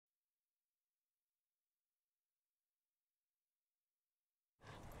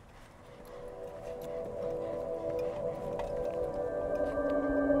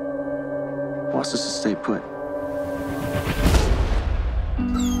wants us to stay put.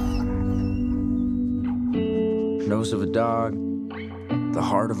 Nose of a dog, the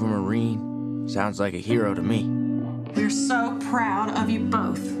heart of a Marine. Sounds like a hero to me. We're so proud of you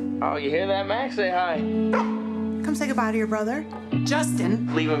both. Oh, you hear that, Max? Say hi. Come say goodbye to your brother.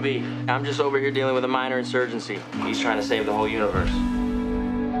 Justin. Leave him be. I'm just over here dealing with a minor insurgency. He's trying to save the whole universe.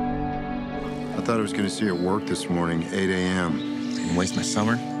 I thought I was going to see you at work this morning, 8 a.m. Didn't waste my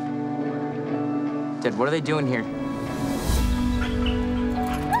summer. Dad, what are they doing here?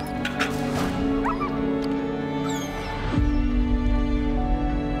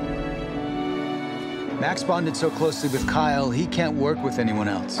 Max bonded so closely with Kyle, he can't work with anyone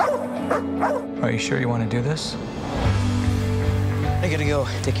else. Are you sure you want to do this? I gotta go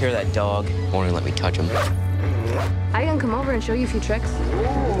take care of that dog. Won't even let me touch him. I can come over and show you a few tricks.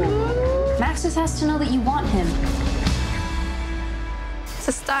 Max just has to know that you want him. It's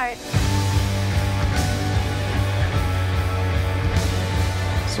a start.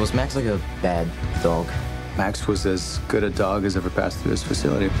 So was Max like a bad dog? Max was as good a dog as ever passed through this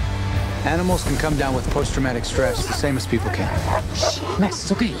facility. Animals can come down with post-traumatic stress, the same as people can. Shh, Max,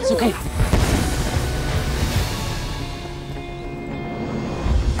 it's okay, it's okay.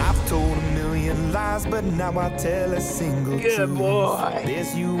 I've told a million lies, but now I tell a single truth. Good boy.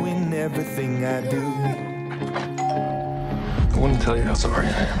 There's you in everything I do. I want to tell you how sorry I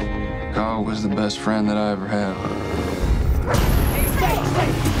am. Kyle was the best friend that I ever had.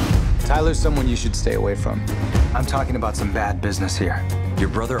 Tyler's someone you should stay away from. I'm talking about some bad business here. Your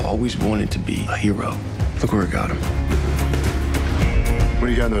brother always wanted to be a hero. Look where it got him. What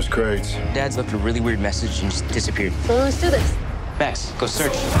do you got in those crates? Dad's left a really weird message and just disappeared. So let's do this. Max, go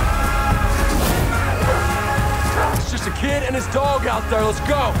search. It's just a kid and his dog out there. Let's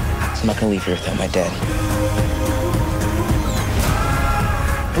go. I'm not gonna leave here without my dad.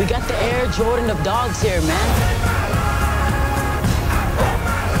 We got the Air Jordan of dogs here, man.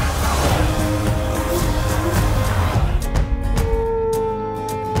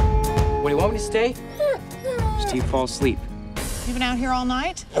 What, do you want me to stay? Just till you fall asleep. You been out here all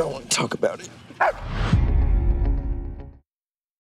night? I don't want to talk about it.